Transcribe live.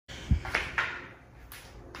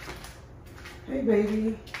Hey,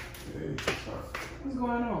 baby. Hey, What's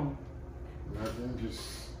going on? nothing,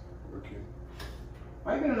 just working.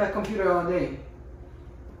 Why you been on that computer all day?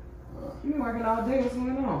 You been working all day. What's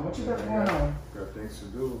going on? What you got going on? Got things to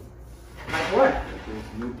do. Like what? Got things,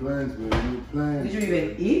 new plans, baby, new plans. Did you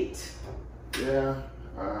even eat? Yeah,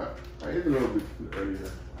 I ate a little bit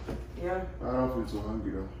earlier. Yeah. I don't feel so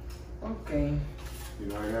hungry though. Okay. You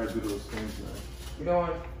know, I gotta do those things, man.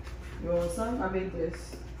 You want some? I made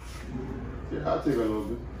this. Yeah, I'll take a little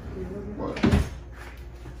bit. What?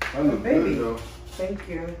 I Oh, look baby. good though. Thank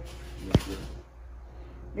you. Look good.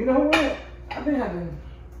 You know what? I've been having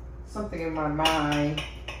something in my mind.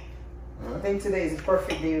 I think today is a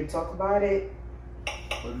perfect day to talk about it.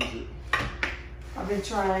 What is it? I've been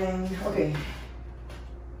trying. Okay.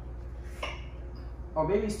 Our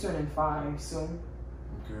baby's turning 5 soon.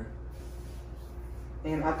 Okay.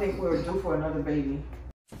 And I think we're due for another baby.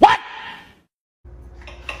 What?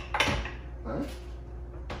 Huh?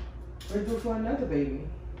 We're due for another baby.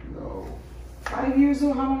 No. 5 years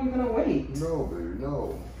old, how long are you gonna wait? No, baby,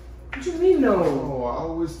 no. What you mean no? No, I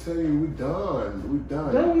always tell you, we done. We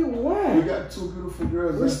done. No, we what? We got 2 beautiful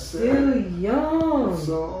girls. We're still young.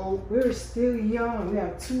 So? We're still young. We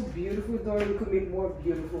have 2 beautiful daughters. We could make more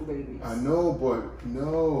beautiful babies. I know, but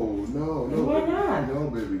no. Why not? No,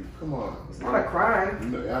 baby, come on. It's not a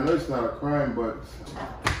crime. No, I know it's not a crime, but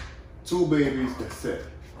 2 babies, that's it.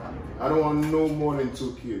 I don't want no more than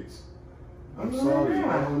 2 kids. I'm sorry.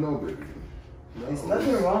 No, baby. No. There's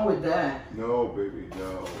nothing wrong with that. No, baby,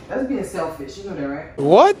 no. That's being selfish. You know that, right?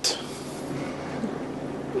 What?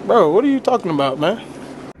 Bro, what are you talking about, man?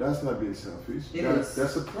 That's not being selfish. It is.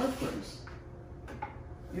 That's a preference.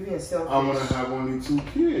 You're being selfish. I'm gonna have only 2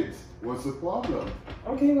 kids. What's the problem?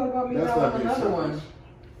 Okay, what about me That's now not with being another selfish. one?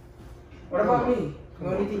 What about me?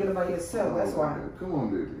 You're only thinking about yourself. That's why. Come on,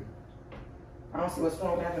 baby. I don't see what's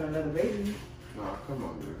wrong with having another baby. Nah, come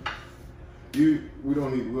on, baby. We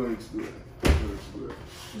don't need to do that. We don't need to do that.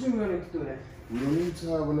 What you really to do that? We don't need to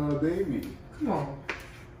have another baby. Come on.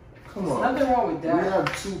 Come There's on. nothing wrong with that. We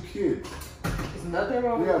have 2 kids. There's nothing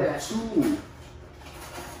wrong We with have that. 2.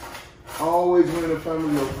 I always been in a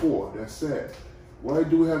family of 4. That's it. Why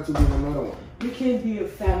do we have to do another one? You can't be a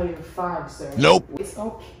family of 5, sir. Nope. It's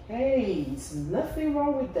okay. It's nothing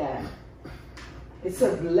wrong with that. It's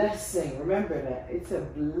a blessing. Remember that. It's a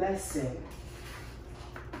blessing.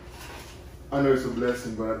 I know it's a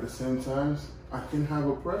blessing, but at the same time, I can have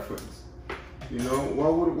a preference. You know, why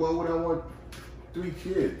would I want 3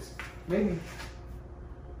 kids? Maybe.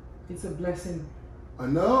 It's a blessing I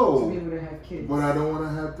to know, be able to have kids. but I don't want to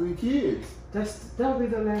have 3 kids. That'll be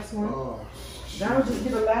the last one. Oh, That'll just be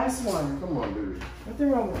the last one. come on, baby.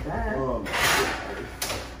 Nothing wrong with that.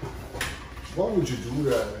 Why would you do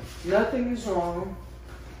that? Nothing is wrong.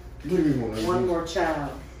 Give me One more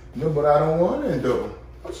child. No, but I don't want it though.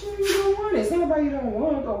 What you mean you don't want it? It's not about you don't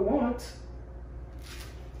want or want.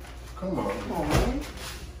 Come on. Come on, man.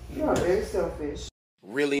 You are very selfish.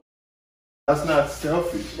 Really? That's not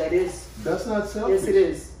selfish. That is. That's not selfish. Yes, it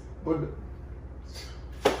is. But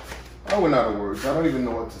I went out of words. I don't even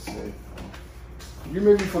know what to say. You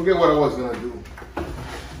made me forget what I was gonna do.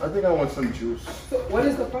 I think I want some juice. So what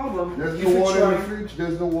is the problem? There's You no should water in the try- fridge.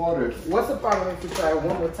 There's no water. What's the problem if you try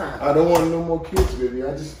one more time? I don't want no more kids, baby.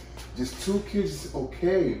 I just 2 kids is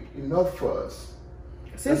okay. Enough for us.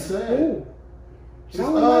 Since That's it. who? Since Why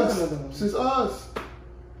would you like us. another one? Since us.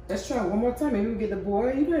 Let's try one more time. Maybe we get the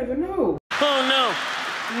boy. You don't even know. Oh no.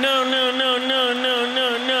 No.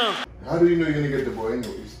 How do you know you're gonna get the boy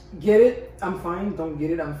anyways? Get it? I'm fine. Don't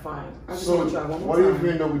get it? I'm fine. I just So want to try one more why do you time.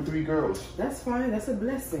 end up with 3 girls? That's fine. That's a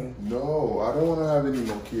blessing. No, I don't want to have any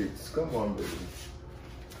more kids. Come on, baby.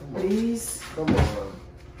 Come on. Please. Come on.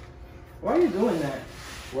 Why are you doing that?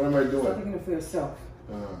 What am I Stop doing? thinking for yourself.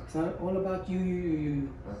 It's not all about you.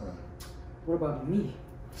 What about me?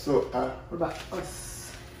 So, What about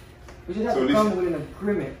us? We should have So to come with an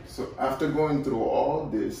agreement. so after going through all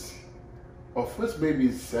this, our first baby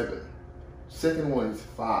is 7. Second one is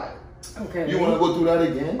 5. Okay. You want to go through that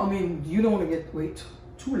again? I mean, you don't want to wait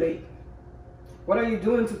too late. What are you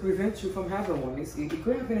doing to prevent you from having one? It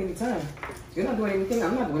could happen anytime. You're not doing anything.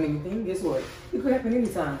 I'm not doing anything. Guess what? It could happen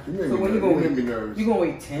anytime. You make me nervous. You're going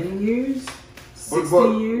to wait 10 years? 60 But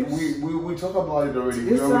years? we talked about it already.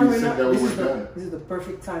 This We time already right said now, that we this were is the- done. This is the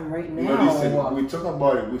perfect time right No, now. they said, we talked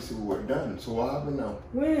about it. We said we were done. So what happened now?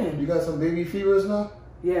 When? You got some baby fevers now?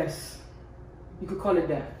 Yes. You could call it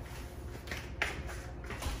that.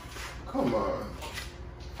 Come on.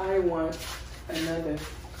 I want another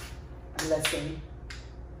blessing.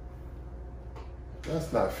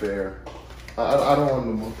 That's not fair. I don't want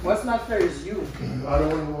no more kids. What's not fair is you. I don't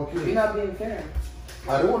want no more You're kids. not being fair.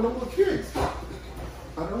 I don't want no more kids.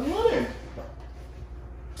 I don't want it.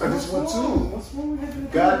 I just want two. What's wrong with having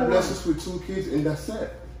God bless us with 2 kids and that's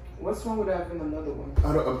it. What's wrong with having another one?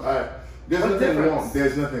 There's What's nothing difference? wrong.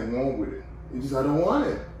 There's nothing wrong with it. It's just I don't want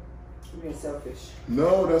it. You're being selfish.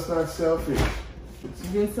 No, that's not selfish.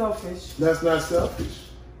 You're being selfish. That's not selfish.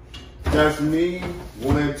 That's me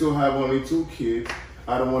wanting to have only 2 kids.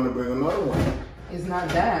 I don't want to bring another one. It's not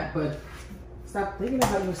that, but stop thinking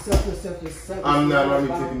about yourself. I'm not only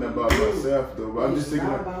thinking about myself though, but I'm It's just thinking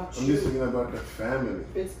not about, about I'm you. just thinking about the family.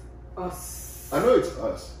 It's us. I know it's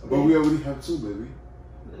us, but we already have 2, baby.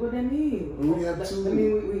 What that mean? We have 2. I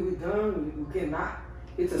mean, we done. We cannot.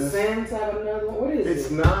 It's a sin to have another one. What is it?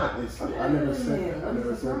 It's not. I never said that. I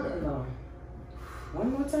never said that.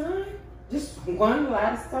 One more time? Just one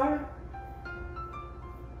last time?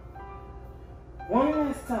 One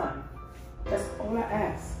last time. That's all I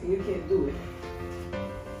ask. And you can't do it.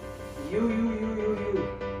 You.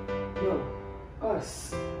 No.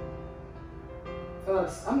 Us.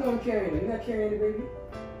 Us. I'm the one carrying it. You're not carrying it, baby.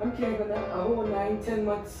 I'm carrying it a whole 9, 10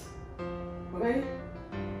 months. Okay?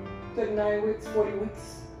 39 weeks, 40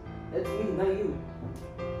 weeks. That's me, not you.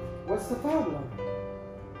 What's the problem?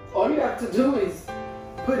 All you have to do is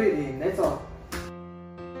put it in. That's all.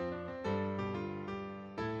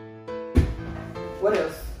 What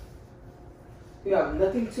else? You have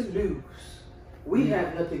nothing to lose. We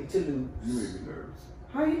have nothing to lose. You make me nervous.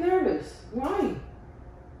 How are you nervous? Why?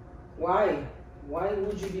 Why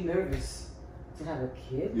would you be nervous to have a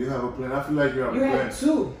kid? You have a plan. I feel like you have a You plan. have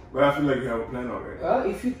 2. But I feel like you have a plan already. Well,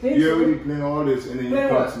 if you think You so, already planned all this and then you Plan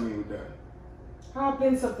come what? to me with that. how I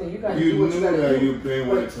plan something? You gotta You do what knew you gotta that do. you planned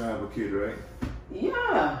wanted to have a kid, right?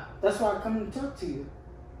 Yeah, that's why I come to talk to you.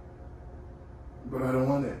 But I don't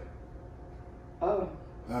want it. Oh,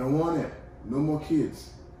 I don't want it. No more kids.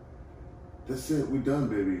 That's it. We done,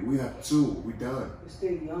 baby. We have 2. We done. you're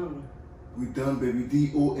still young. We done, baby.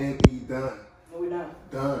 DONE. Done. No, we're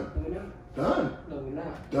not. Done. No, we're not. Done. No, we're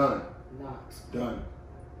not. Done. Not. Done.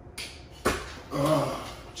 Oh,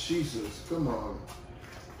 Jesus. Come on.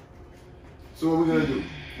 So what we gonna do?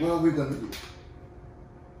 What are we gonna do?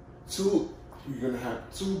 2. We're gonna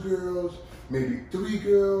have 2 girls, maybe 3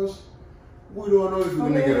 girls. We don't know if we're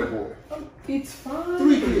gonna get a boy. It's fine.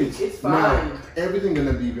 3 kids. It's fine. Now, everything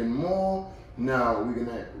gonna be even more. Now we're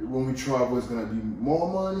gonna, when we travel, it's gonna be more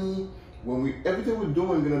money. Everything we're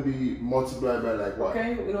doing gonna be multiplied by like what?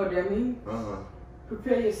 Okay, you know what that means?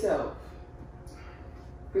 Prepare yourself.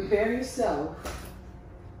 Prepare yourself.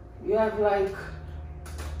 You have like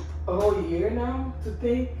a whole year now to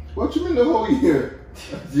think. What you mean the whole year?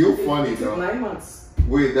 You funny It's though. 9 months.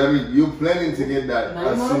 Wait, that means you're planning to get that 9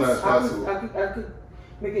 as months. soon as possible. I could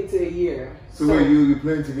make it to a year. So wait, you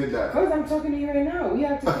planning to get that? Because I'm talking to you right now. We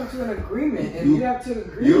have to come to an agreement, and you have to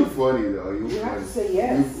agree. You're funny though. You're You funny. have to say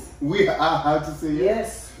yes. I have to say yes.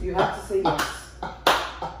 Yes, you have to say yes.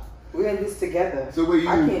 We're in this together. So wait,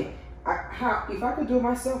 I can't. If I could do it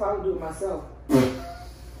myself, I would do it myself.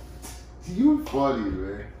 You're funny,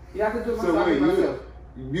 man. You have to do it So myself.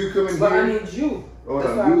 wait, you come in But I here. need you. Hold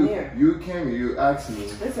That's on, why I'm here. you came here, you asked me.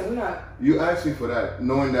 Listen, we're not. You asked me for that,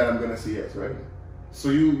 knowing that I'm gonna say yes, right? So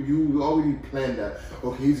you already planned that.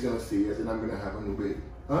 Okay, he's gonna say yes, and I'm gonna have a new baby,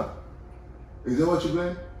 huh? Is that what you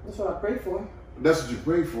planned? That's what I prayed for. That's what you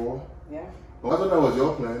prayed for. Yeah. Well, I thought that was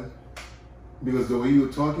your plan, because the way you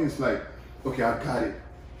were talking, it's like, okay, I got it.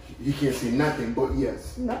 He can't say nothing but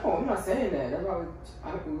yes. No, I'm not saying that. That's why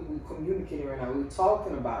we communicating right now. We're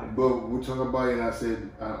talking about it. But we're talking about it, and I said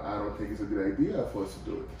I don't think it's a good idea for us to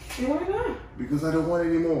do it. Why not? Because I don't want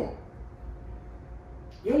any more.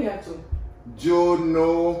 You only have to. Yo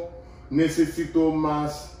no necesito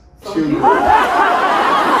más Some children. people-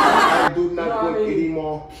 I do not You know want what I mean? any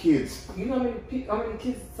more kids. You know how many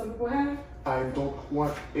kids some people have? I don't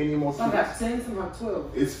want any more Some kids. have 10, some have 12.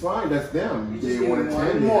 It's fine, that's them. You They just want give 10,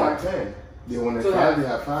 one they more. have 10. They want So 5, they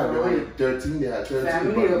have have 5. They three. want 13, they have 13.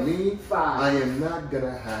 Family But of me, 5. I am not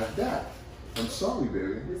gonna have that. I'm sorry,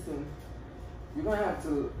 baby. Listen, you're gonna have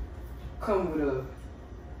to come with a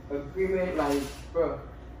agreement like, bro,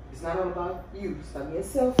 it's not all about you. Stop being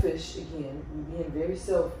selfish again. You're being very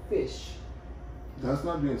selfish. That's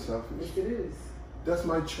not being selfish. Yes, it is. That's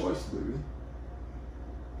my choice, baby.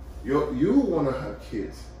 You want to have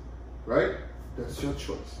kids, right? That's your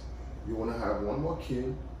choice. You want to have one more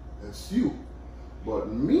kid, that's you. But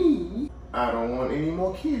me, I don't want any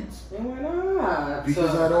more kids. And why not?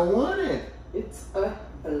 Because I don't want it. It's a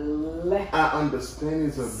blessing. I understand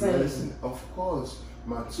it's a Same. blessing. Of course,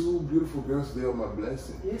 my 2 beautiful girls, they are my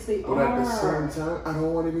blessing. Yes, they But are. at the same time, I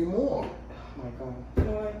don't want any more. Oh my God. You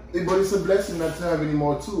know what? But it's a blessing not to have any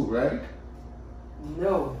more too, right?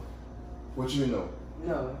 No. What you mean no?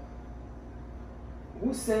 No.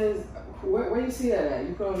 Who says, where you see that at?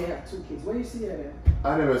 You can only have 2 kids. Where you see that at?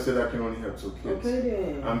 I never said I can only have 2 kids. Okay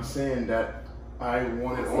then. I'm saying that I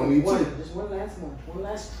wanted I only 2. one. Just one last one. One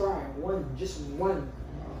last try. One. Just one.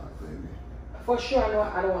 Baby. For sure,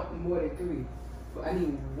 I don't want more than 3. But I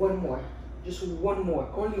need one more. Just one more.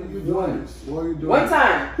 Only Why are you one. doing this? Why are you doing One this?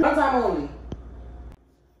 time. One time only.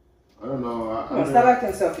 I don't know. Come on, stop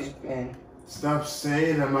acting selfish, man. Stop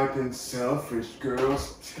saying I'm acting selfish,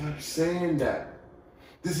 girls. Stop saying that.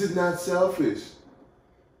 This is not selfish.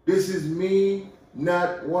 This is me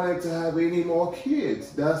not wanting to have any more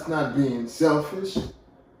kids. That's not being selfish.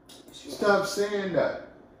 Stop saying that.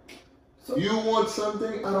 So, You want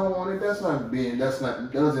something, I don't want it. That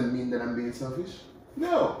doesn't mean that I'm being selfish.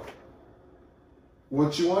 No.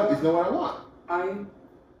 What you want is not what I want. I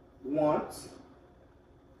want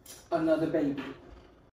another baby.